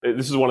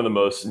This is one of the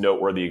most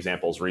noteworthy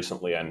examples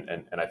recently,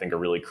 and I think a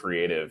really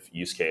creative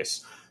use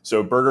case.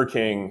 So Burger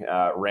King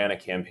ran a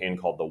campaign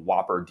called the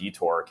Whopper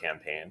Detour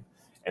campaign.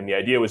 And the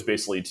idea was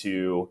basically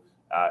to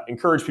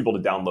encourage people to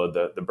download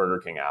the Burger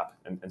King app.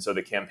 And so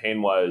the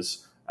campaign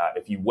was,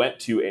 if you went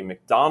to a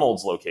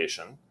McDonald's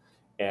location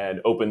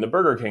and opened the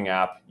Burger King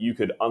app, you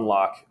could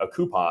unlock a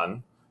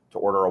coupon to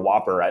order a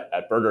Whopper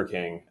at Burger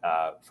King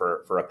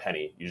for a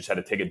penny. You just had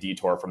to take a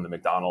detour from the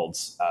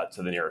McDonald's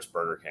to the nearest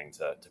Burger King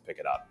to pick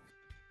it up.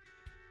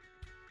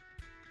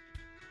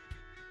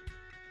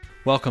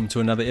 Welcome to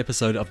another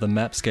episode of the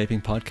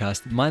Mapscaping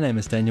Podcast. My name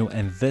is Daniel,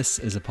 and this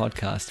is a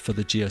podcast for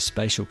the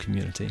geospatial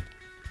community.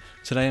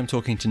 Today I'm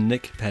talking to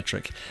Nick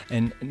Patrick,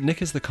 and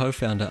Nick is the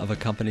co-founder of a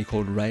company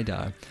called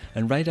Radar,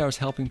 and Radar is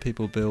helping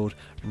people build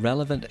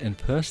relevant and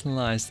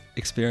personalized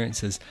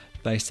experiences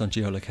based on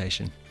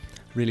geolocation.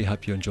 Really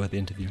hope you enjoy the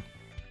interview.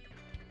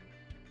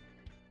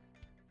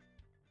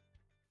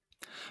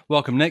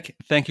 Welcome, Nick.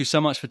 Thank you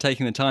so much for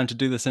taking the time to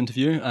do this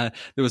interview. There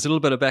was a little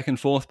bit of back and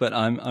forth, but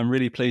I'm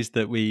really pleased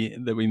that we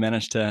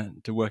managed to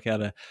work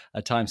out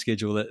a time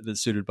schedule that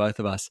suited both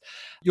of us.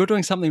 You're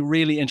doing something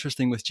really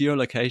interesting with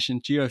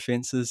geolocation,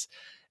 geofences,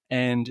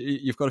 and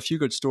you've got a few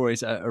good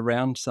stories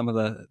around some of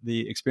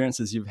the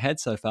experiences you've had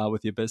so far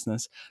with your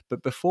business.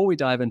 But before we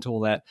dive into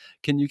all that,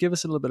 can you give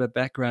us a little bit of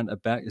background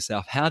about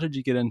yourself? How did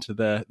you get into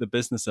the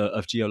business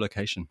of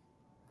geolocation?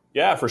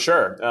 Yeah, for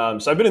sure.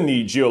 So I've been in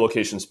the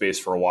geolocation space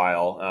for a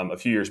while. A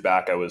few years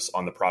back, I was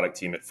on the product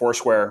team at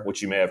Foursquare,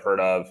 which you may have heard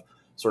of.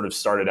 Sort of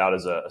started out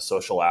as a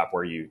social app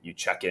where you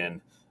check in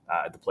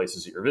at the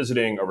places that you're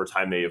visiting. Over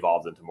time, they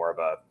evolved into more of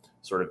a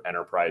sort of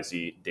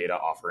enterprise-y data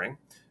offering.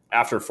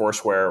 After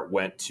Foursquare,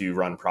 went to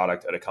run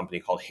product at a company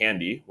called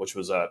Handy, which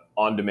was a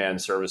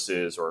on-demand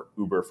services or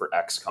Uber for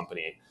X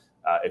company,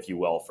 if you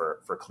will, for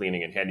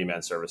cleaning and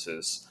handyman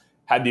services.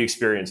 Had the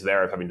experience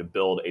there of having to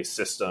build a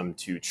system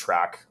to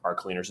track our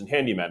cleaners and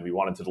handymen. We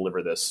wanted to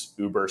deliver this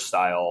Uber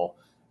style,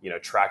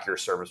 track your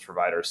service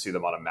providers, see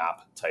them on a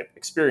map type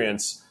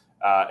experience.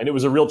 And it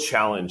was a real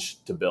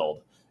challenge to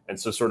build. And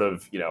so sort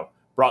of,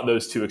 brought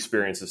those two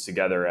experiences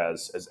together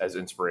as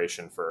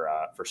inspiration for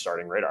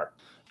starting Radar.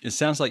 It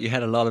sounds like you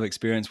had a lot of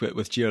experience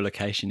with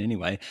geolocation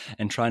anyway,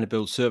 and trying to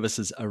build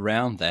services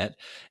around that.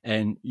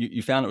 And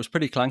you found it was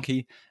pretty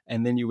clunky,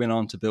 and then you went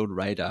on to build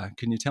Radar.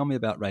 Can you tell me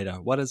about Radar?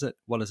 What is it?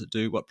 What does it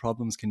do? What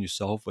problems can you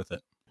solve with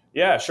it?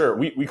 Yeah, sure.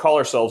 We call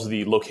ourselves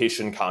the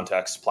location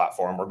context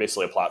platform. We're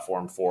basically a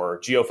platform for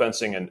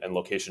geofencing and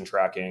location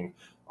tracking.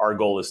 Our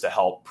goal is to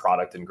help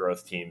product and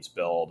growth teams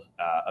build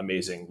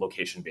amazing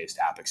location-based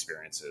app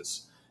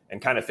experiences.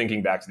 And kind of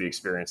thinking back to the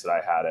experience that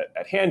I had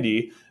at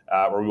Handy,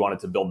 where we wanted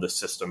to build this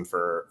system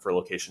for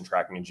location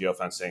tracking and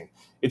geofencing,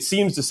 it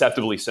seems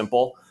deceptively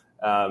simple.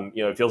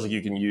 It feels like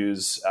you can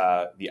use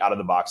the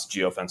out-of-the-box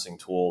geofencing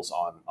tools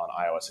on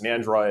iOS and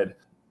Android,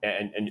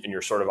 and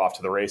you're sort of off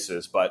to the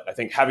races. But I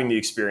think having the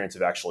experience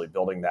of actually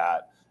building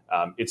that,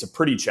 it's a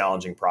pretty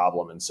challenging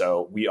problem. And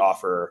so we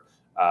offer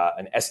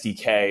an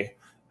SDK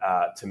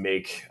to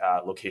make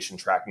location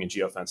tracking and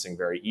geofencing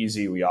very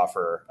easy. We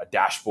offer a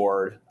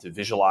dashboard to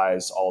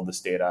visualize all of this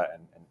data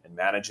and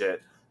manage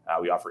it.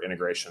 We offer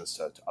integrations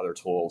to other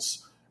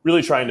tools,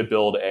 really trying to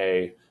build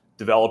a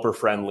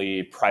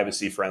developer-friendly,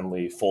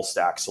 privacy-friendly,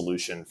 full-stack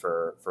solution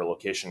for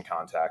location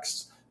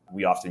context.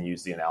 We often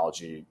use the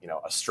analogy,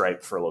 a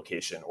Stripe for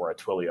location or a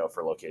Twilio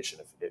for location,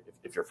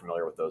 if you're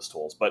familiar with those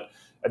tools. But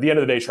at the end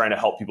of the day, trying to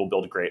help people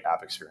build great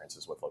app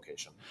experiences with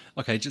location.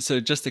 Okay,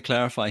 just to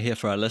clarify here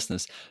for our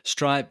listeners,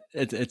 Stripe,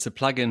 it's a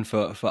plugin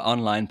for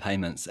online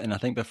payments. And I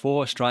think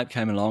before Stripe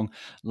came along,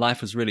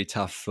 life was really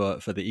tough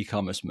for the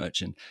e-commerce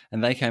merchant.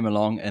 And they came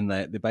along and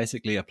they're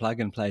basically a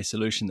plug-and-play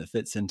solution that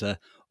fits into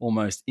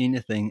almost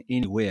anything,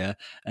 anywhere,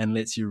 and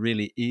lets you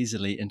really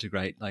easily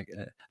integrate like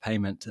a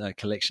payment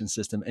collection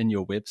system in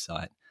your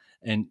website.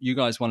 And you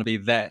guys want to be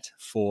that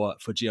for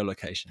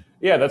geolocation.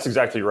 Yeah, that's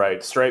exactly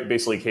right. Stripe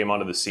basically came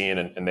onto the scene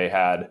and they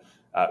had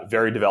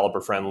very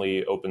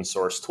developer-friendly open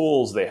source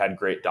tools. They had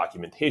great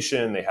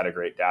documentation. They had a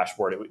great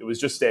dashboard. It was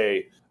just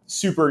a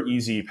super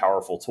easy,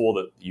 powerful tool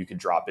that you could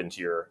drop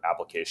into your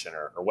application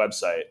or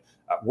website.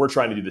 We're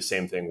trying to do the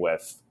same thing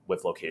with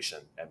location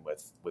and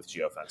with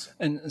geofencing.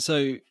 And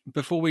so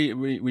before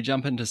we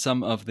jump into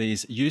some of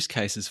these use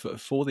cases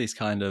for these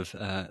kind of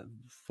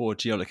for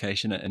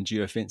geolocation and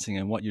geofencing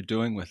and what you're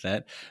doing with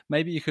that,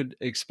 maybe you could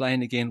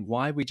explain again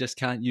why we just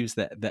can't use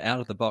the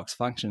out-of-the-box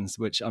functions,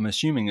 which I'm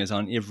assuming is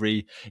on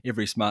every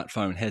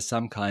smartphone, has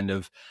some kind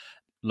of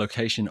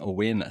location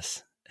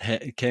awareness,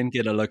 can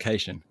get a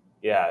location.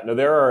 Yeah, no,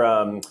 there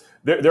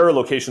are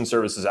location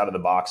services out of the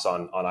box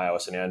on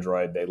iOS and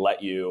Android. They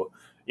let you,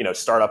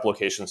 start up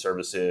location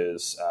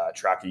services,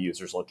 track a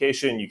user's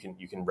location.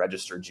 You can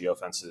register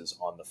geofences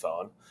on the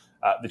phone.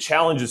 The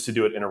challenge is to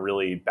do it in a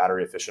really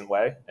battery efficient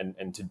way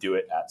and to do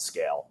it at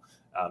scale.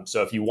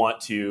 So if you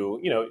want to,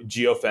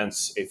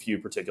 geofence a few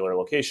particular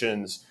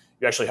locations,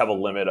 you actually have a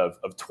limit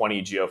of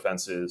 20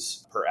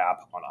 geofences per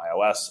app on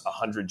iOS,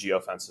 100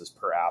 geofences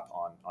per app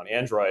on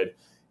Android.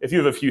 If you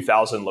have a few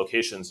thousand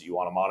locations that you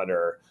want to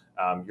monitor,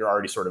 you're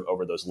already sort of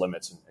over those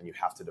limits and you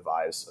have to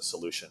devise a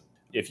solution.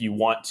 If you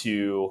want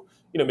to,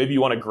 maybe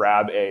you want to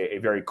grab a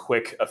very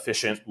quick,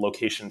 efficient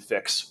location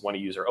fix when a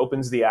user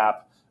opens the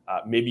app.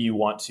 Maybe you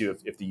want to,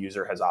 if the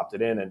user has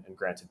opted in and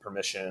granted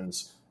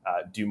permissions,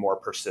 do more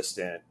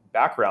persistent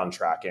background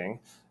tracking.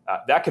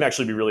 That can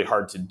actually be really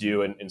hard to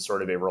do in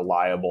sort of a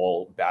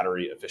reliable,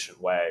 battery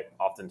efficient way.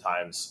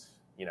 Oftentimes,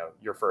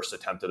 your first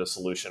attempt at a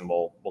solution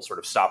will sort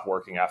of stop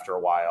working after a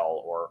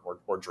while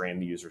or drain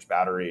the user's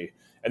battery.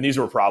 And these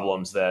were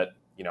problems that,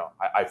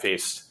 I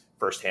faced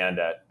firsthand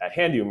at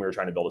Handy when we were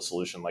trying to build a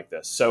solution like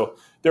this. So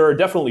there are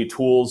definitely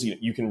tools.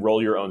 You can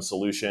roll your own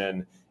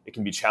solution. It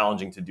can be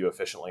challenging to do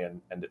efficiently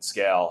and at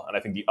scale. And I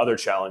think the other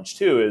challenge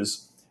too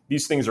is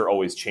these things are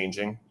always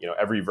changing.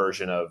 Every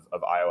version of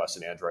iOS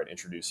and Android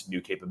introduce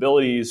new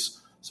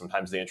capabilities.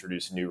 Sometimes they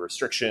introduce new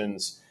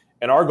restrictions.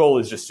 And our goal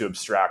is just to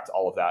abstract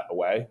all of that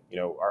away.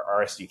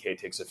 Our SDK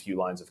takes a few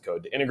lines of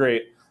code to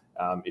integrate.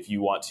 If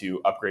you want to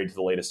upgrade to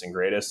the latest and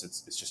greatest,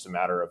 it's just a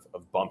matter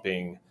of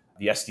bumping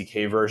the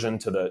SDK version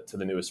to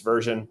the newest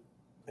version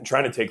and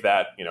trying to take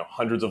that,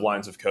 hundreds of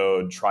lines of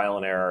code, trial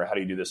and error. How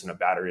do you do this in a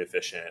battery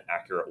efficient,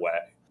 accurate way?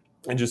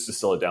 And just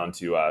distill it down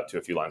to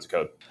a few lines of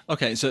code.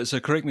 Okay, so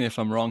correct me if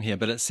I'm wrong here,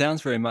 but it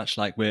sounds very much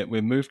like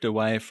we're moved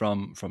away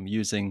from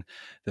using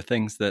the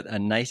things that are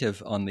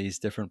native on these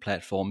different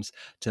platforms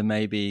to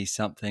maybe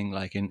something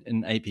like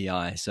an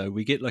API. So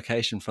we get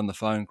location from the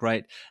phone,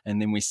 great,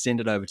 and then we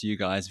send it over to you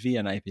guys via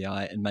an API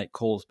and make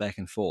calls back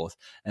and forth.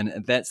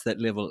 And that's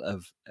that level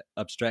of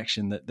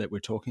abstraction that we're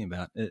talking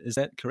about. Is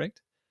that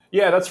correct?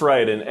 Yeah, that's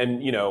right.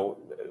 And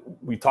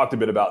we talked a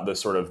bit about the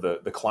sort of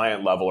the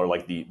client level or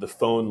like the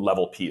phone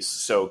level piece.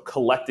 So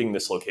collecting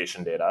this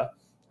location data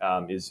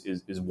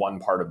is one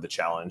part of the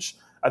challenge.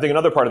 I think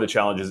another part of the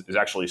challenge is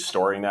actually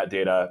storing that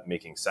data,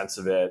 making sense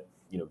of it,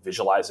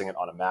 visualizing it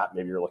on a map.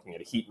 Maybe you're looking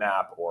at a heat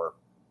map, or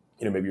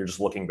maybe you're just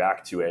looking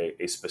back to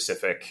a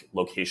specific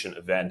location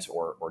event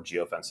or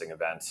geofencing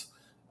event,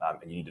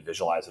 and you need to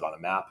visualize it on a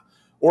map.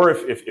 Or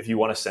if you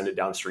want to send it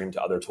downstream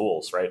to other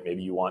tools, right?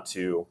 Maybe you want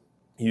to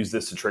use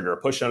this to trigger a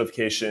push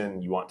notification.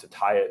 You want to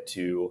tie it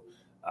to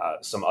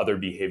some other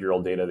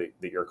behavioral data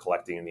that you're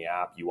collecting in the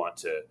app. You want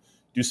to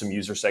do some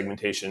user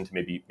segmentation to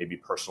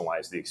maybe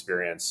personalize the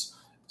experience.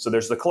 So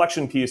there's the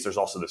collection piece. There's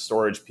also the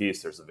storage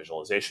piece. There's the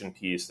visualization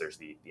piece. There's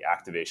the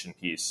activation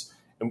piece.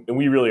 And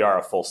we really are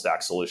a full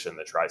stack solution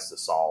that tries to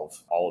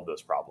solve all of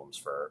those problems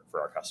for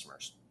our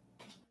customers.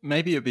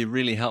 Maybe it'd be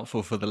really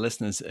helpful for the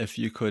listeners if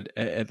you could,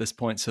 at this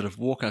point, sort of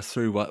walk us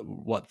through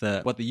what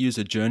the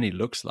user journey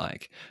looks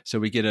like, so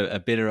we get a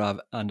better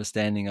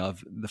understanding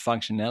of the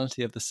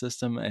functionality of the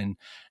system and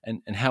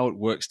how it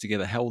works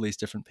together, how all these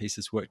different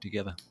pieces work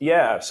together.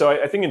 Yeah, so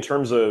I think in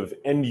terms of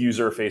end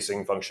user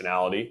facing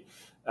functionality,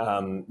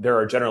 there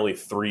are generally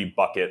three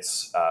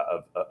buckets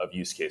of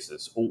use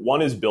cases.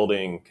 One is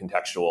building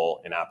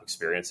contextual in-app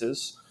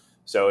experiences.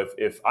 So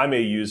if I'm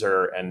a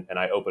user and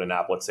I open an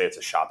app, let's say it's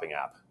a shopping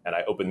app, and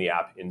I open the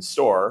app in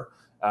store,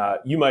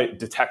 you might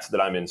detect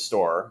that I'm in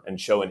store and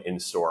show an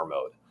in-store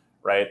mode,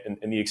 right?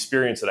 And the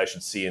experience that I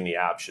should see in the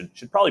app should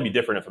probably be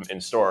different if I'm in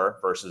store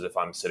versus if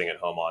I'm sitting at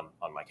home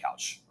on my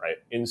couch, right?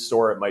 In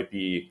store, it might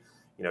be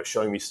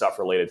showing me stuff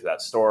related to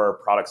that store,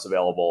 products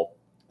available,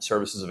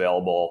 services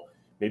available.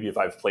 Maybe if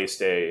I've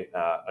placed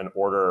an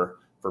order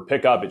for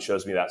pickup, it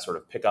shows me that sort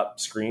of pickup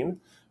screen.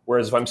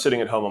 Whereas if I'm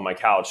sitting at home on my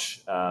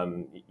couch,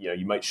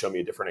 you might show me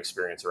a different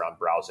experience around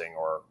browsing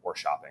or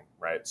shopping,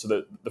 right? So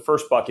the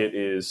first bucket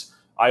is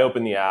I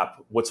open the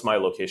app, what's my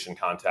location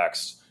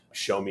context?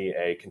 Show me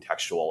a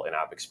contextual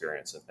in-app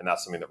experience. And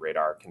that's something that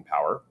Radar can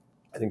power.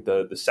 I think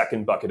the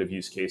second bucket of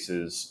use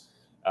cases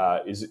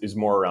is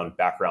more around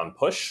background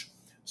push.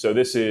 So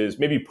this is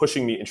maybe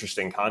pushing me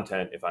interesting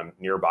content if I'm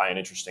nearby an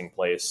interesting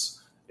place,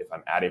 if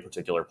I'm at a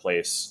particular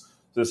place.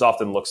 So this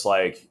often looks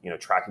like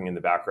tracking in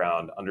the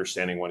background,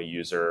 understanding when a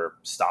user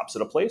stops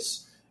at a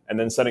place, and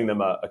then sending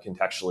them a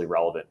contextually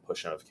relevant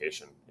push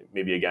notification.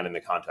 Maybe again in the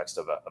context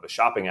of a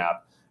shopping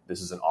app, this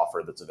is an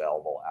offer that's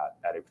available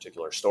at a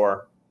particular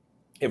store.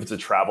 If it's a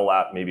travel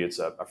app, maybe it's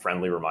a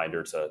friendly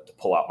reminder to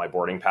pull out my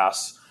boarding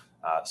pass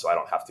so I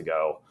don't have to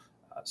go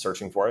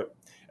searching for it.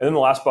 And then the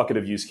last bucket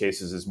of use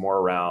cases is more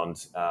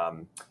around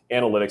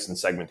analytics and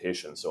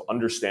segmentation. So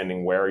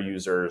understanding where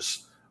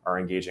users are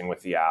engaging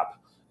with the app,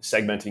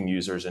 segmenting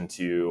users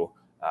into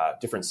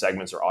different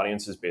segments or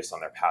audiences based on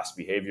their past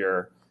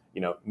behavior.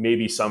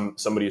 Maybe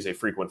somebody is a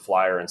frequent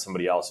flyer and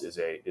somebody else is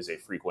a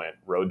frequent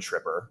road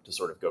tripper, to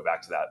sort of go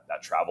back to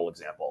that travel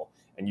example.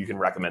 And you can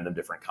recommend them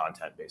different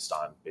content based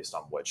on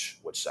which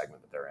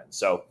segment that they're in.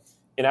 So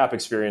in-app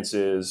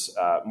experiences,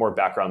 more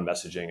background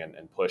messaging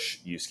and push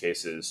use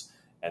cases,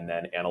 and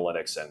then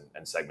analytics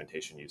and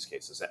segmentation use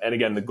cases. And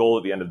again, the goal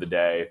at the end of the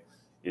day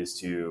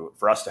is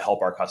for us to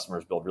help our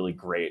customers build really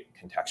great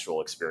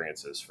contextual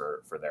experiences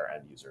for their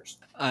end users.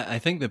 I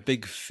think the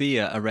big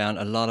fear around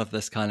a lot of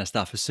this kind of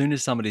stuff, as soon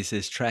as somebody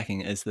says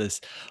tracking, is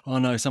this, oh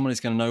no, somebody's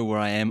going to know where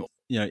I am.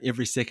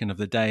 every second of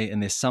the day,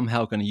 and they're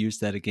somehow going to use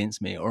that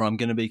against me, or I'm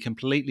going to be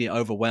completely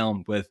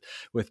overwhelmed with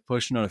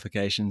push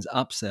notifications,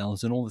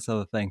 upsells, and all this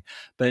other thing.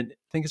 But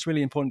I think it's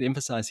really important to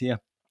emphasize here,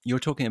 you're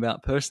talking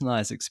about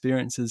personalized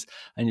experiences,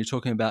 and you're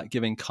talking about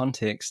giving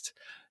context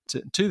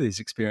to these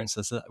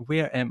experiences.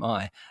 Where am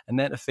I? And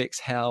that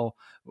affects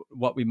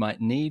what we might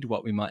need,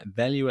 what we might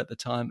value at the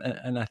time.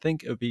 And I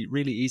think it would be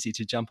really easy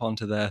to jump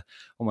onto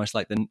almost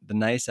like the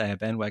naysayer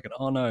bandwagon.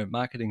 Oh no,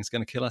 marketing is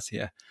going to kill us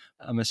here.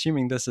 I'm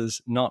assuming this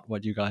is not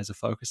what you guys are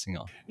focusing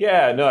on.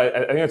 Yeah, no,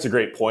 I think that's a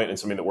great point and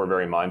something that we're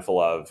very mindful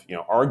of.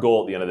 Our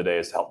goal at the end of the day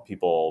is to help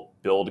people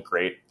build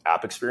great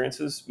app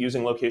experiences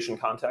using location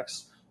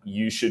context.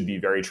 You should be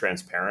very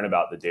transparent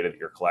about the data that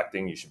you're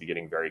collecting. You should be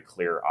getting very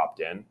clear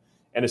opt-in.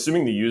 And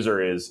assuming the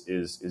user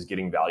is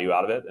getting value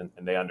out of it,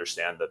 and they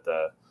understand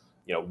that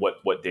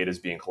what data is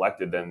being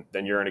collected,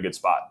 then you're in a good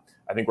spot.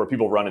 I think where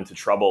people run into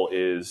trouble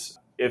is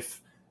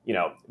if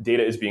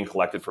data is being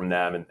collected from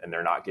them and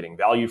they're not getting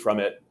value from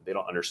it, they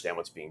don't understand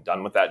what's being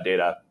done with that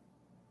data.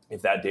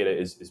 If that data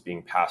is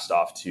being passed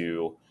off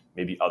to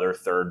maybe other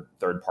third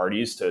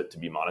parties to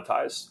be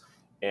monetized.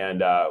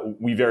 And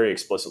we very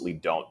explicitly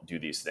don't do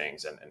these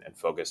things and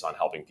focus on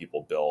helping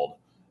people build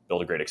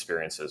great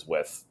experiences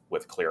with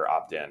clear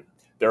opt-in.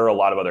 There are a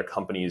lot of other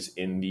companies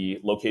in the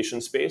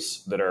location space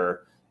that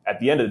are, at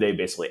the end of the day,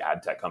 basically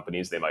ad tech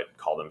companies. They might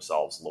call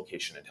themselves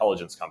location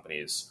intelligence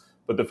companies,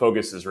 but the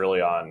focus is really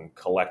on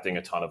collecting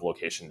a ton of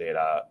location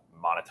data,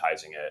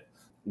 monetizing it.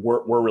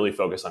 We're really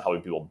focused on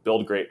helping people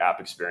build great app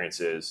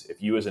experiences.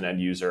 If you as an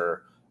end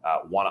user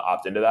want to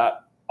opt into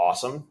that,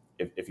 awesome.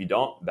 If you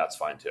don't, that's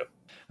fine too.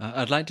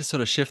 I'd like to sort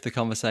of shift the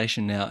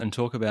conversation now and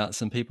talk about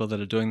some people that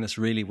are doing this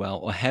really well,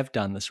 or have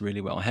done this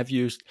really well, have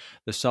used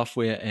the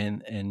software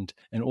and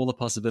all the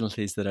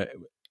possibilities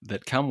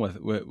that come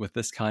with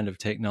this kind of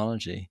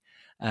technology.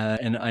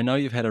 And I know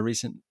you've had a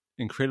recent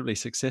incredibly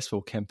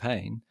successful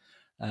campaign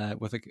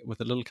with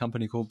a little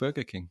company called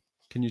Burger King.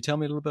 Can you tell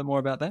me a little bit more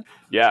about that?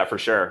 Yeah, for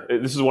sure.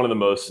 This is one of the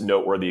most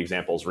noteworthy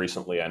examples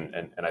recently,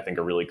 and I think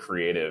a really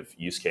creative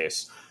use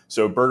case.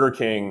 So Burger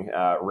King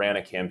ran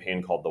a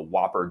campaign called the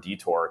Whopper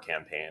Detour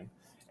campaign.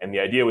 And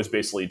the idea was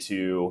basically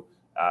to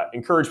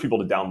encourage people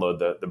to download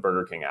the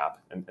Burger King app.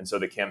 And so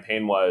the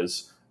campaign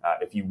was,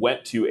 if you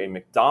went to a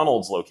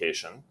McDonald's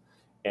location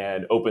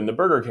and opened the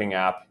Burger King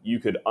app, you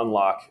could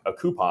unlock a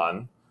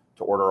coupon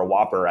to order a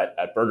Whopper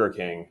at Burger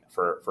King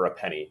for a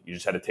penny. You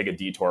just had to take a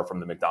detour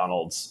from the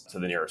McDonald's to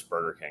the nearest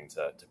Burger King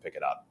to pick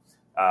it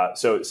up.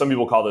 So some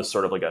people call this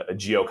sort of like a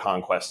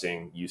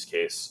geo-conquesting use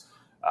case.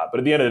 But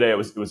at the end of the day,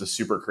 it was a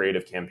super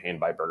creative campaign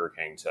by Burger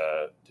King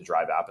to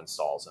drive app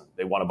installs, and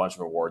they won a bunch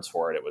of awards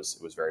for it. It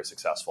was very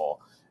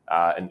successful,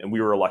 and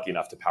we were lucky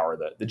enough to power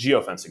the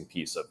geofencing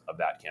piece of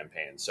that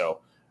campaign.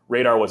 So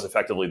Radar was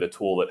effectively the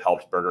tool that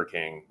helped Burger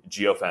King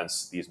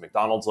geofence these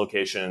McDonald's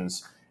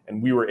locations,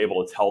 and we were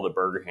able to tell the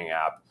Burger King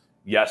app,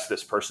 yes,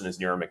 this person is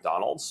near a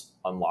McDonald's,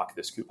 unlock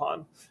this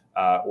coupon,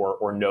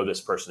 or no,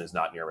 this person is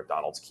not near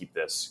McDonald's, keep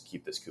this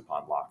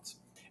coupon locked.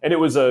 And it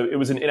was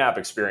an in-app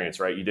experience,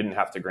 right? You didn't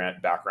have to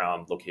grant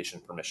background location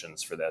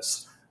permissions for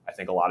this. I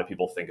think a lot of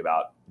people think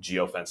about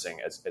geofencing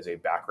as a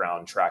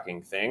background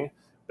tracking thing.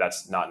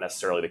 That's not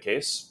necessarily the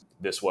case.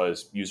 This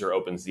was user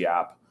opens the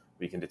app.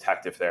 We can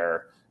detect if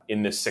they're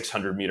in this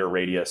 600-meter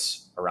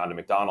radius around a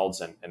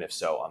McDonald's, and if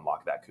so,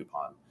 unlock that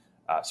coupon.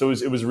 So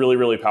it was really,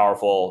 really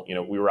powerful.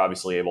 We were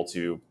obviously able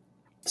to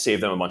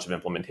save them a bunch of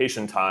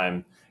implementation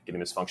time, getting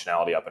this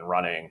functionality up and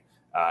running.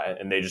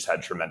 And they just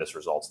had tremendous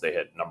results. They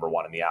hit number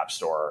one in the App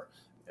Store.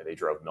 They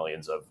drove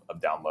millions of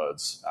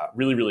downloads.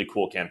 Really, really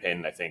cool campaign.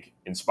 And I think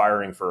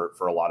inspiring for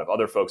a lot of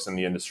other folks in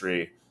the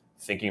industry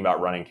thinking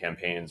about running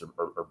campaigns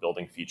or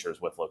building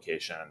features with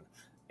location.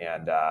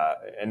 And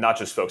not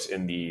just folks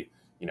in the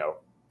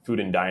food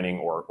and dining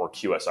or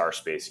QSR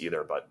space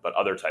either, but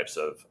other types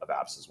of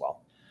apps as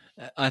well.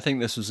 I think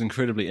this was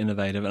incredibly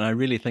innovative, and I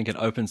really think it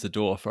opens the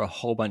door for a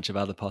whole bunch of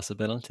other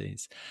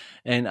possibilities.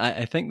 And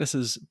I think this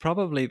is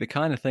probably the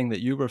kind of thing that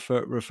you were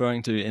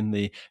referring to in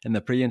the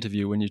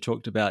pre-interview when you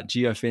talked about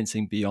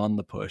geofencing beyond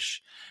the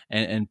push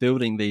and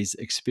building these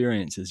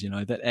experiences,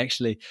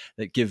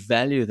 that give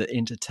value, that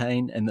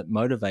entertain, and that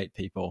motivate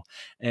people.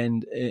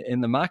 And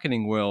in the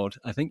marketing world,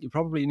 I think you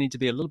probably need to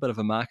be a little bit of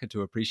a marketer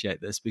to appreciate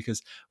this,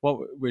 because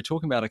what we're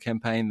talking about, a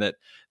campaign that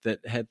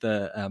had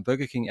the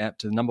Burger King app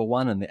to number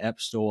one in the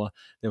App Store.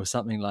 There was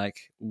something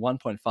like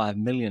 1.5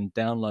 million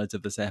downloads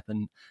of this app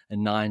in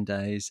 9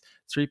 days,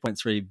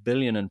 3.3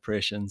 billion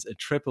impressions. It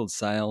tripled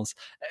sales,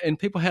 and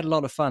people had a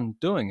lot of fun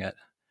doing it.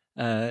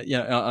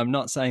 I'm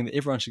not saying that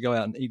everyone should go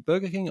out and eat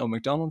Burger King or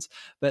McDonald's,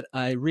 but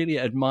I really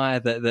admire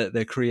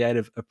the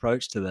creative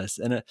approach to this.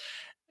 And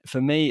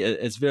for me,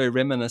 it's very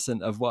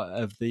reminiscent of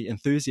the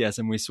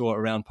enthusiasm we saw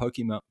around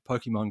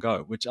Pokemon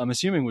Go, which I'm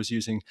assuming was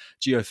using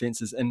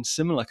geofences and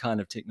similar kind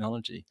of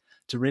technology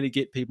to really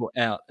get people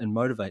out and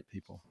motivate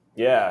people.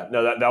 Yeah,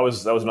 no, that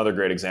was another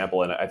great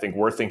example, and I think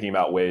we're thinking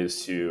about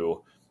ways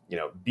to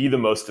be the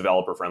most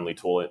developer friendly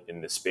tool in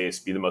this space,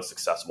 be the most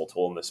accessible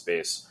tool in this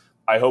space,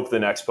 I hope the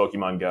next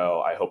Pokemon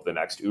Go, I hope the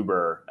next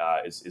Uber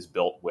is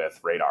built with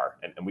Radar,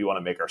 and we want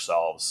to make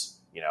ourselves,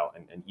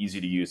 an easy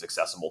to use,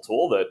 accessible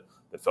tool that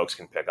folks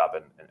can pick up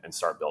and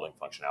start building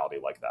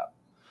functionality like that.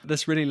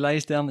 This really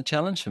lays down the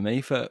challenge for me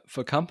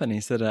for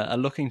companies that are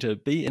looking to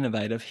be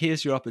innovative.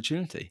 Here's your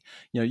opportunity.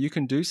 You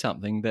can do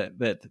something that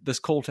this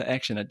call to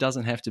action, it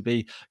doesn't have to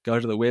be go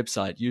to the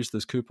website, use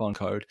this coupon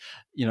code.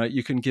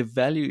 You can give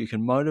value, you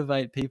can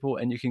motivate people,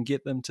 and you can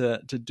get them to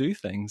do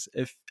things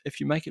if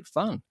you make it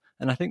fun.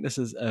 And I think this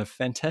is a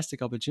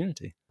fantastic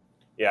opportunity.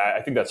 Yeah,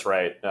 I think that's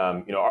right.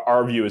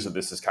 Our view is that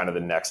this is kind of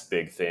the next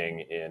big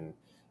thing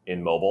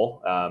in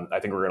mobile. I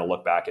think we're going to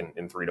look back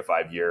in 3 to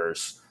 5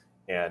 years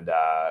and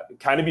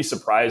kind of be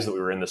surprised that we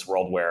were in this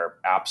world where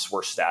apps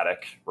were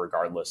static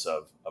regardless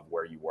of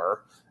where you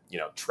were.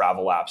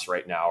 Travel apps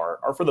right now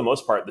are for the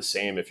most part the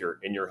same if you're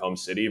in your home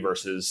city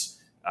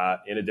versus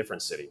in a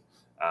different city.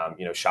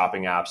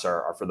 Shopping apps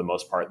are for the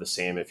most part the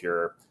same if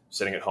you're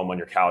sitting at home on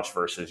your couch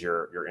versus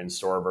you're in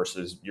store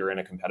versus you're in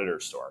a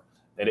competitor's store.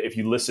 And if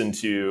you listen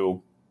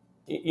to,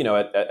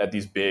 at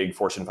these big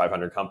Fortune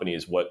 500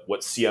 companies, what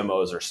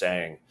CMOs are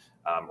saying,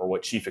 or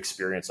what chief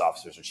experience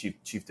officers or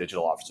chief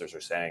digital officers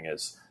are saying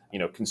is,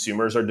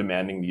 consumers are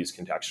demanding these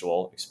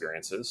contextual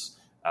experiences.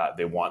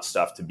 They want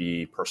stuff to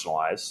be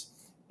personalized,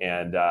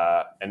 and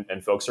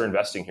folks are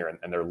investing here,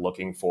 and they're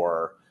looking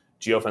for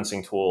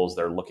geofencing tools.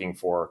 They're looking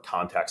for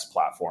context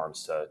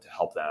platforms to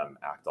help them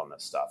act on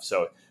this stuff.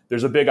 So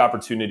there's a big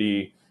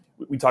opportunity.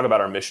 We talk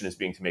about our mission as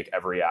being to make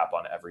every app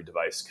on every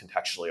device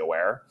contextually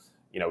aware.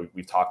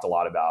 We've talked a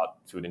lot about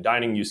food and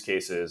dining use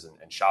cases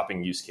and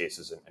shopping use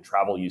cases and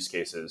travel use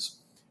cases.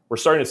 We're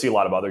starting to see a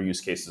lot of other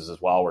use cases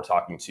as well. We're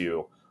talking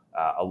to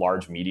a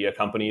large media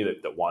company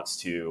that wants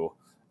to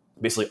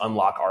basically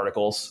unlock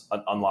articles,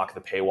 unlock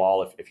the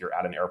paywall if you're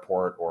at an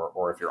airport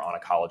or if you're on a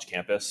college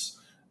campus.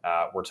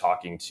 We're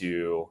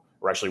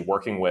actually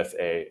working with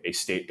a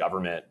state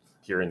government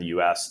here in the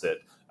US that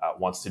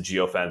wants to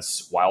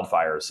geofence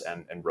wildfires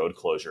and road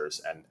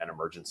closures and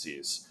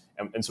emergencies.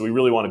 And so we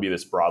really want to be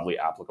this broadly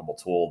applicable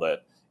tool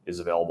that is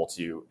available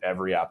to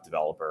every app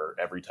developer,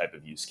 every type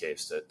of use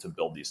case to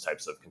build these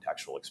types of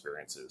contextual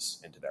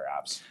experiences into their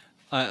apps.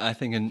 I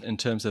think in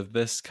terms of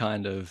this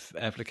kind of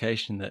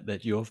application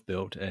that you've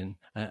built, and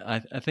I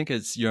think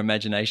it's your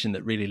imagination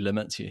that really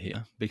limits you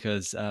here.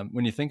 Because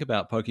when you think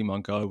about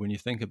Pokemon Go, when you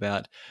think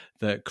about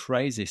the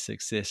crazy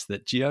success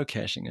that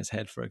geocaching has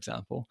had, for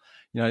example,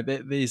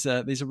 these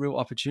are real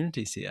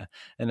opportunities here.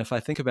 And if I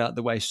think about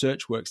the way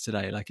search works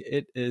today, like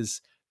it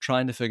is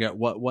trying to figure out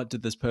what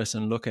did this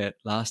person look at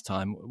last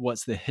time?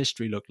 What's their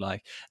history look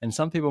like? And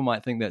some people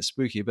might think that's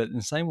spooky, but in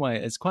the same way,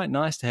 it's quite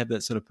nice to have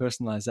that sort of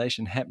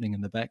personalization happening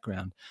in the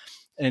background.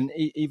 And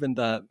even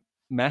the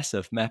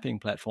massive mapping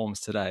platforms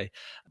today,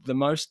 the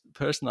most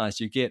personalized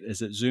you get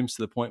is it zooms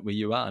to the point where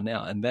you are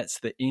now, and that's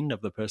the end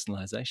of the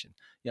personalization.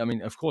 Yeah, I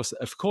mean, of course,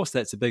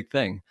 that's a big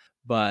thing,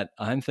 but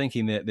I'm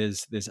thinking that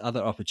there's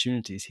other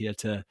opportunities here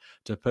to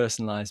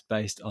personalize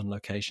based on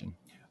location.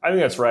 I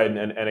think that's right.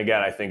 And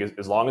again, I think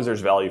as long as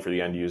there's value for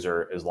the end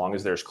user, as long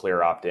as there's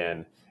clear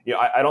opt-in,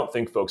 I don't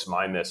think folks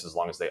mind this as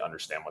long as they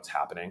understand what's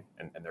happening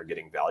and they're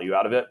getting value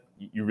out of it.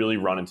 You really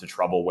run into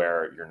trouble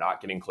where you're not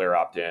getting clear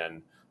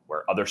opt-in,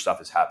 where other stuff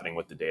is happening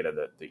with the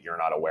data that you're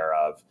not aware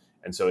of.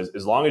 And so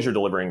as long as you're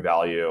delivering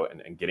value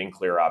and getting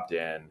clear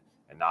opt-in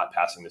and not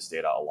passing this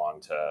data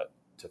along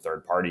to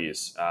third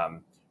parties,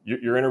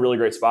 you're in a really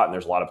great spot, and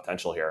there's a lot of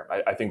potential here.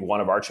 I think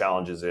one of our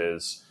challenges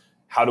is,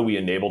 how do we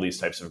enable these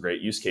types of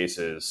great use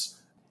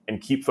cases and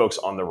keep folks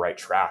on the right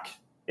track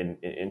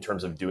in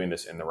terms of doing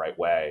this in the right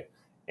way?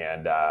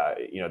 And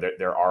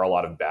there are a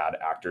lot of bad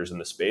actors in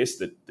the space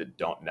that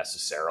don't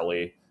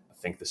necessarily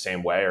think the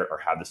same way or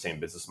have the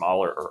same business model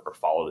or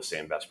follow the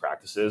same best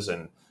practices.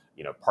 And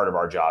part of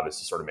our job is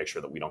to sort of make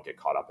sure that we don't get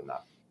caught up in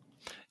that.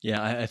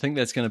 Yeah, I think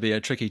that's going to be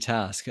a tricky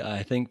task.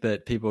 I think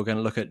that people are going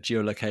to look at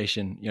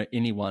geolocation,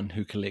 anyone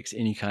who collects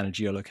any kind of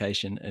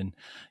geolocation, and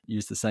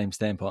use the same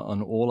stamp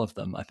on all of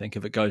them. I think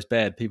if it goes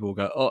bad, people will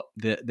go, oh,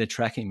 they're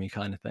tracking me,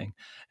 kind of thing.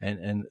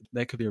 And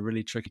that could be a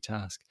really tricky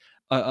task.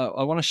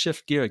 I want to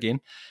shift gear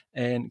again,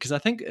 and because I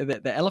think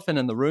that the elephant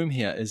in the room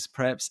here is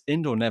perhaps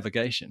indoor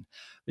navigation,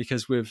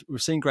 because we've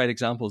seen great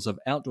examples of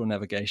outdoor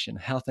navigation,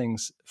 how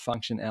things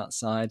function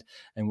outside,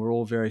 and we're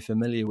all very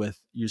familiar with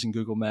using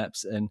Google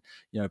Maps and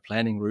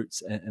planning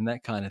routes and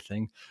that kind of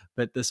thing.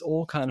 But this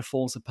all kind of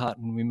falls apart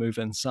when we move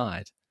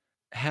inside.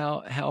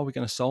 How are we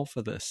going to solve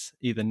for this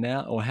either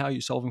now, or how are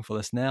you solving for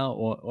this now,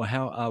 or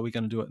how are we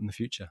going to do it in the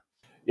future?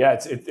 Yeah,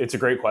 it's a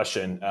great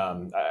question.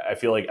 I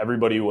feel like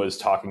everybody was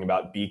talking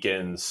about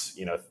beacons,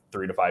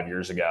 3 to 5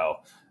 years ago,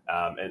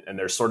 and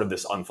there's sort of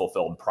this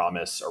unfulfilled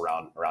promise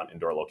around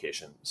indoor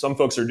location. Some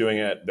folks are doing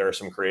it. There are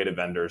some creative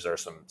vendors. There are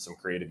some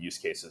creative use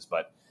cases,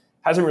 but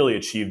hasn't really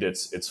achieved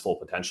its full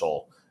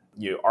potential.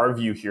 Our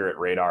view here at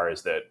Radar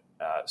is that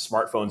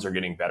smartphones are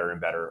getting better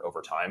and better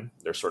over time.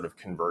 They're sort of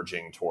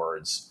converging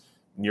towards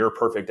near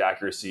perfect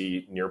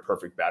accuracy, near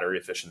perfect battery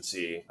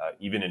efficiency,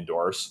 even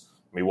indoors.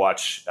 We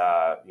watch,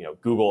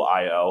 Google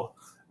I/O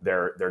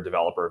their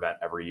developer event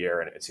every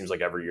year. And it seems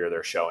like every year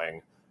they're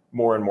showing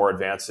more and more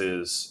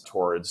advances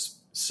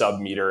towards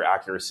sub-meter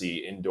accuracy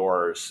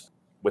indoors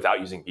without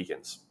using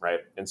beacons, right?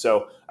 And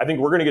so I think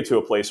we're going to get to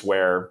a place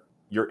where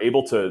you're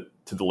able to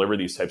deliver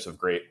these types of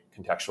great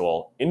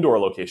contextual indoor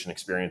location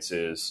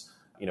experiences,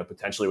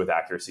 potentially with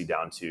accuracy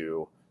down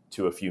to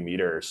a few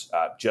meters,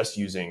 just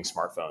using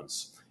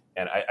smartphones.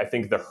 And I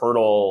think the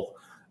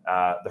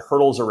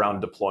hurdles around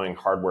deploying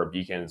hardware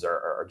beacons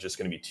are just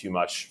going to be too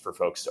much for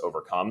folks to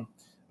overcome.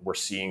 We're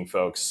seeing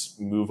folks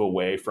move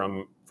away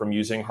from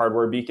using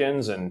hardware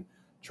beacons and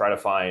try to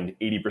find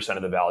 80%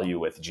 of the value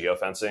with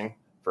geofencing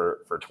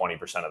for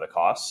 20% of the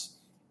costs.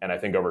 And I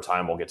think over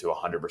time, we'll get to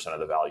 100% of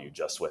the value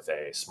just with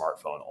a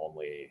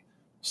smartphone-only,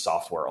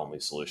 software-only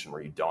solution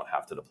where you don't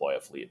have to deploy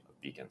a fleet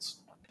of beacons.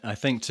 I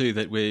think too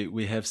that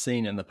we have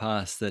seen in the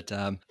past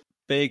that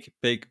big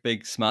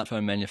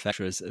smartphone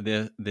manufacturers,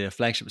 their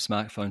flagship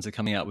smartphones are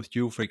coming out with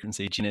dual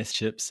frequency GNSS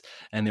chips,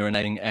 and they're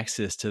enabling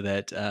access to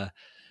that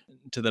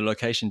to the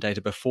location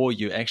data before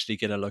you actually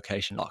get a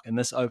location lock. And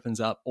this opens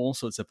up all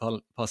sorts of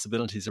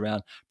possibilities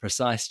around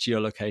precise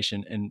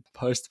geolocation and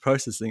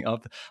post-processing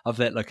of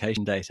that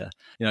location data.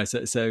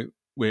 So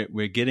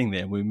we're getting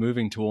there. We're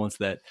moving towards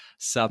that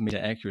sub-meter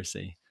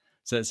accuracy.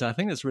 So I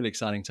think it's a really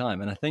exciting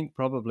time. And I think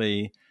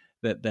probably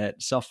that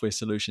software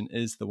solution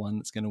is the one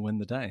that's going to win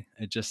the day.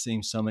 It just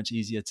seems so much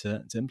easier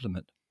to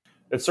implement.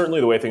 It's certainly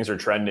the way things are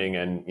trending.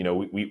 And,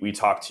 we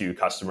talk to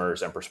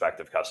customers and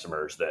prospective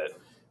customers that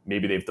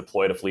maybe they've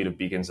deployed a fleet of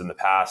beacons in the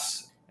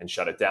past and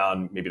shut it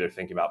down. Maybe they're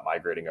thinking about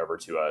migrating over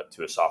to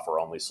a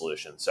software-only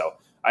solution. So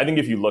I think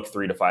if you look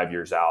 3 to 5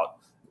 years out,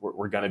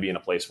 we're going to be in a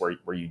place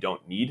where you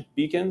don't need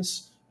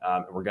beacons.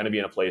 And we're going to be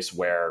in a place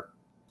where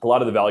a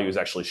lot of the value is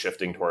actually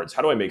shifting towards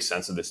how do I make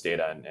sense of this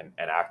data and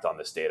act on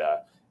this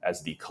data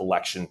as the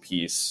collection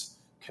piece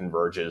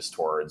converges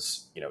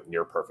towards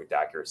near perfect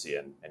accuracy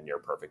and near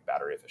perfect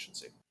battery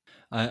efficiency.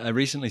 I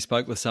recently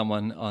spoke with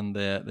someone on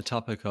the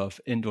topic of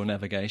indoor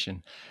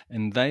navigation,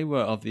 and they were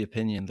of the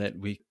opinion that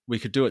we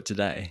could do it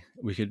today.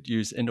 We could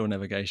use indoor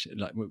navigation,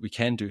 like we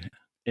can do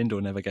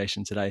indoor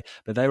navigation today,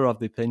 but they were of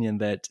the opinion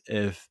that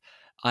if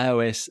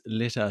iOS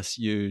let us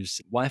use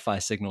Wi-Fi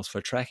signals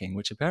for tracking,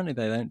 which apparently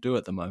they don't do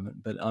at the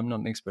moment, but I'm not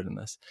an expert in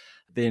this,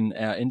 then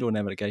our indoor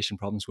navigation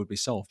problems would be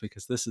solved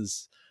because this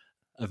is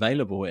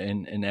available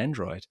in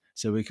Android.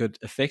 So we could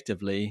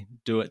effectively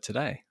do it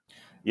today.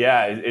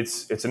 Yeah,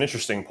 it's an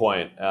interesting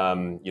point.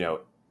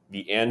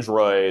 The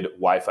Android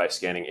Wi-Fi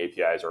scanning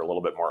APIs are a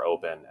little bit more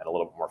open and a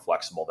little bit more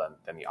flexible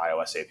than the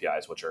iOS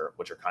APIs, which are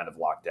kind of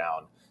locked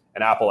down.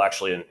 And Apple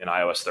actually in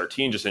iOS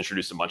 13 just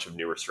introduced a bunch of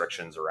new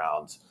restrictions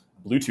around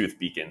Bluetooth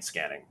beacon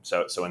scanning.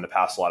 So in the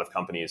past, a lot of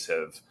companies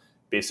have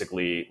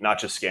basically not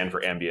just scanned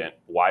for ambient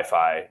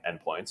Wi-Fi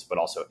endpoints, but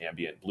also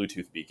ambient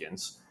Bluetooth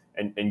beacons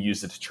and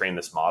used it to train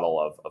this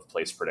model of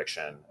place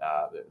prediction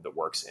that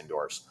works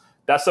indoors.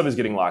 That stuff is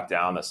getting locked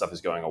down. That stuff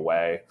is going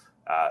away.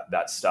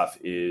 That stuff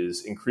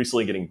is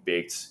increasingly getting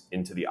baked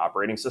into the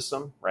operating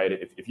system, right?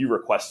 If you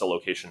request a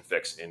location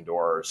fix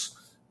indoors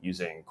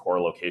using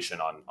core location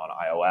on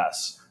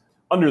iOS,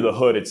 under the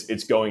hood,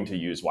 it's going to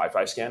use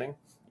Wi-Fi scanning.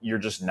 You're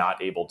just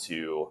not able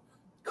to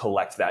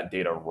collect that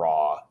data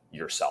raw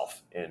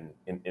yourself in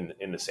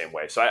the same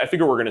way. So I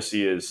think what we're going to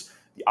see is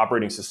the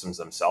operating systems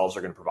themselves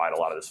are going to provide a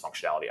lot of this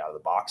functionality out of the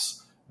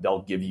box.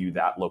 They'll give you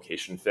that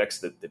location fix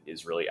that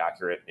is really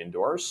accurate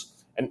indoors.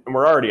 And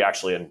we're already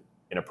actually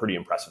in a pretty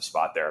impressive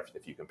spot there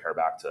if you compare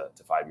back to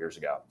 5 years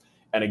ago.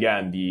 And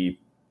again, the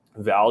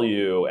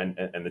value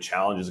and the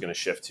challenge is going to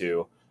shift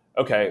to,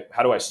 okay,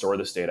 how do I store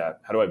this data?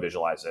 How do I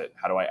visualize it?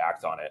 How do I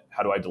act on it?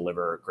 How do I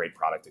deliver great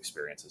product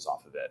experiences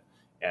off of it?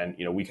 And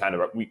we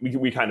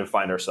kind of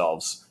find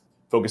ourselves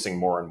focusing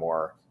more and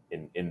more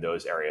in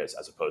those areas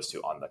as opposed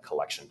to on the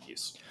collection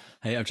piece.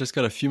 Hey, I've just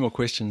got a few more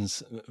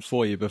questions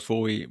for you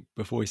before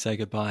we say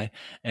goodbye,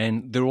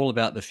 and they're all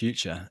about the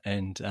future.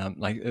 And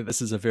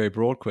this is a very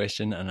broad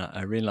question, and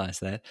I realize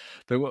that.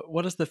 But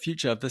what does the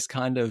future of this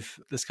kind of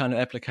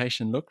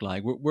application look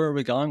like? Where are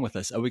we going with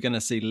this? Are we going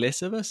to see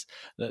less of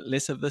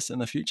this in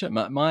the future?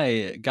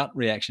 My gut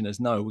reaction is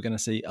no. We're going to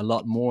see a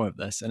lot more of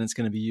this, and it's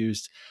going to be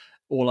used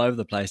all over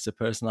the place to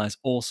personalize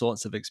all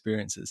sorts of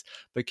experiences.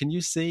 But can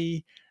you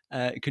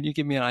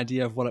give me an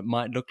idea of what it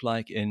might look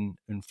like in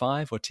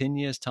 5 or 10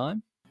 years'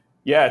 time?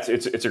 Yeah,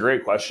 it's a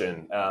great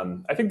question.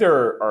 I think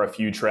there are a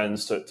few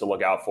trends to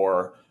look out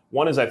for.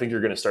 One is I think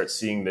you're going to start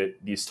seeing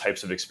these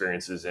types of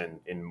experiences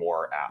in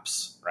more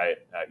apps, right?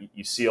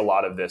 You see a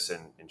lot of this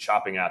in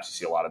shopping apps. You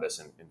see a lot of this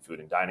in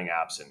food and dining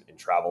apps and in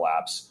travel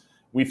apps.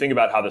 We think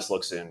about how this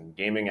looks in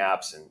gaming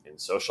apps and in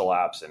social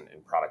apps and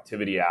in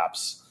productivity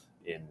apps,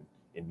 in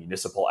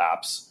municipal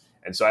apps.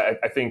 And so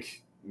I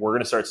think we're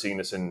going to start seeing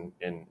this in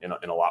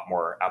a lot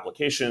more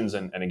applications.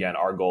 And again,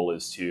 our goal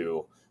is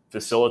to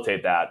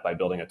facilitate that by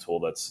building a tool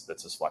that's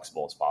as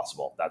flexible as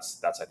possible.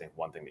 That's I think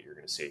one thing that you're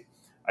going to see.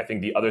 I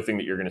think the other thing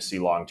that you're going to see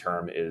long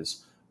term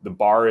is the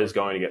bar is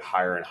going to get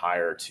higher and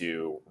higher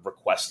to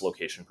request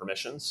location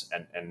permissions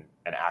and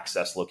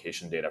access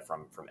location data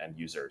from end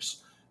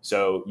users.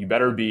 So you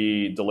better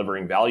be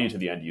delivering value to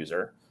the end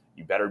user,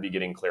 you better be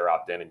getting clear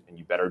opt-in, and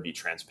you better be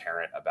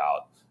transparent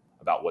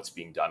about what's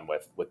being done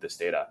with this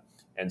data.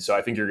 And so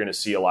I think you're going to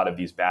see a lot of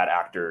these bad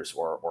actors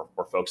or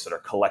folks that are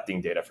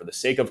collecting data for the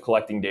sake of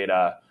collecting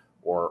data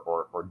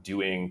or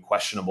doing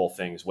questionable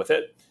things with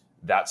it.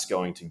 That's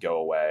going to go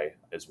away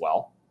as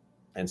well.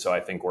 And so I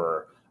think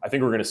we're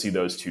going to see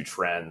those two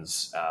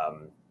trends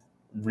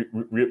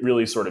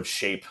really sort of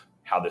shape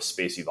how this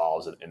space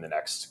evolves in the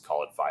next,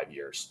 call it 5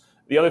 years.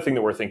 The other thing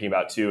that we're thinking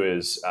about too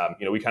is,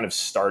 we kind of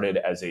started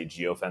as a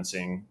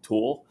geofencing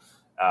tool.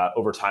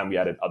 Over time, we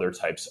added other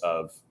types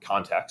of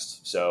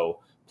context. So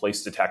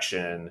place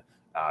detection,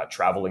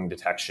 traveling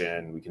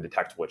detection. We can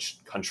detect which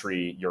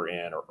country you're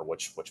in or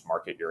which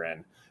market you're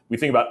in. We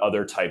think about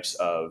other types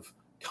of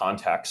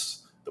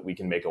contexts that we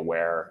can make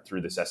aware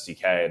through this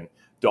SDK, and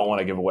don't want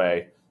to give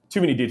away too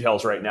many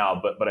details right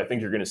now, but I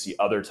think you're going to see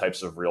other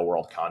types of real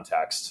world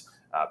context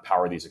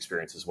power these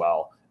experiences as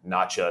well,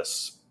 not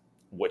just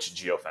which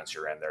geofence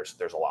you're in.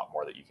 There's a lot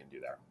more that you can do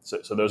there.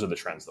 So those are the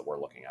trends that we're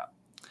looking at.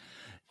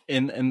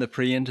 In the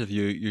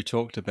pre-interview, you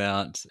talked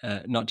about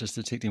not just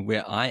detecting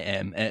where I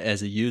am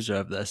as a user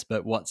of this,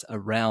 but what's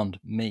around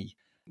me.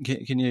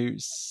 Can you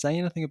say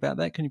anything about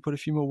that? Can you put a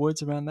few more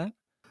words around that?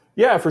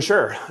 Yeah, for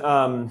sure.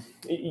 I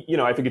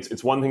think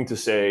it's one thing to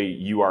say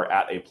you are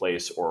at a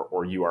place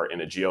or you are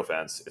in a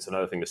geofence. It's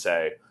another thing to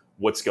say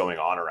what's going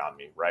on around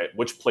me, right?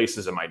 Which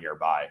places am I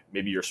nearby?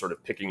 Maybe you're sort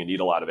of picking a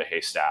needle out of a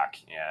haystack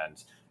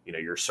and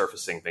you're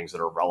surfacing things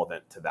that are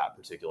relevant to that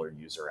particular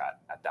user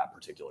at that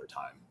particular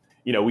time.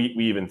 We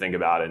even think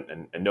about,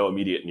 and no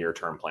immediate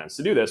near-term plans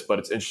to do this, but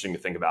it's interesting to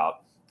think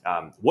about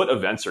what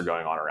events are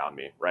going on around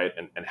me, right?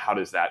 And how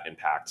does that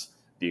impact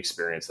the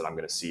experience that I'm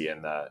going to see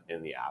in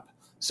the app?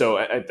 So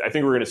I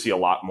think we're going to see a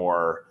lot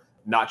more,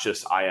 not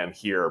just I am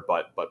here,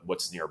 but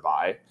what's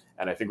nearby.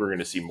 And I think we're going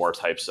to see more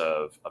types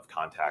of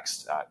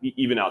context,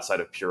 even outside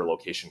of pure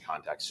location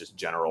context, just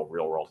general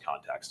real world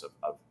context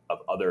of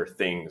other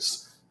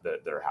things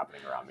that are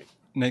happening around me.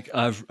 Nick,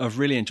 I've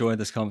really enjoyed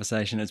this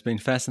conversation. It's been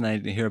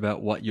fascinating to hear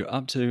about what you're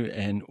up to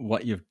and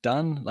what you've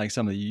done. Like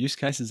some of the use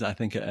cases, I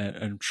think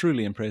are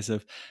truly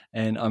impressive.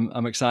 And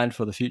I'm excited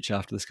for the future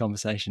after this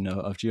conversation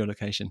of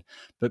geolocation.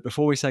 But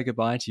before we say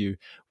goodbye to you,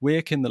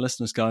 where can the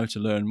listeners go to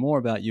learn more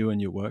about you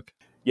and your work?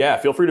 Yeah,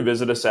 feel free to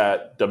visit us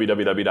at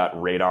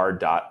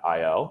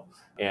www.radar.io.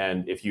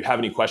 And if you have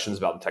any questions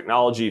about the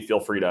technology,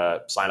 feel free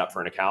to sign up for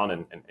an account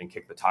and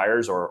kick the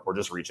tires, or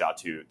just reach out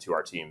to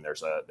our team.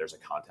 There's a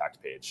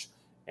contact page.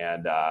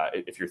 And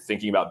if you're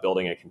thinking about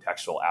building a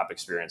contextual app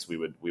experience, we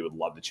would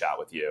love to chat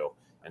with you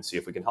and see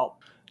if we can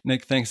help.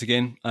 Nick, thanks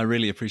again. I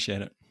really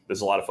appreciate it. This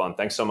is a lot of fun.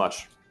 Thanks so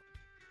much.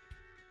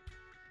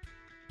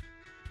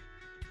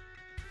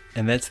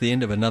 And that's the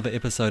end of another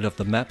episode of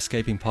the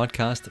Mapscaping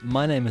podcast.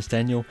 My name is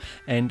Daniel,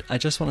 and I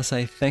just want to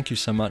say thank you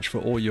so much for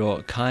all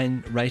your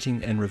kind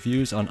rating and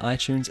reviews on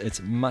iTunes.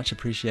 It's much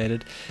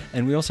appreciated.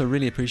 And we also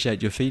really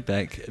appreciate your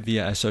feedback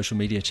via our social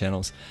media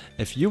channels.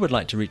 If you would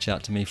like to reach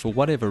out to me for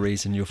whatever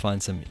reason, you'll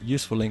find some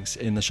useful links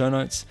in the show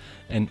notes,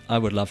 and I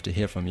would love to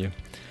hear from you.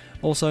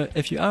 Also,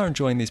 if you are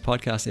enjoying these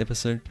podcast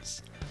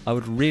episodes, I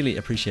would really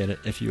appreciate it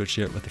if you would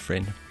share it with a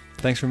friend.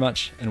 Thanks very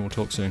much, and we'll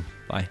talk soon.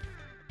 Bye.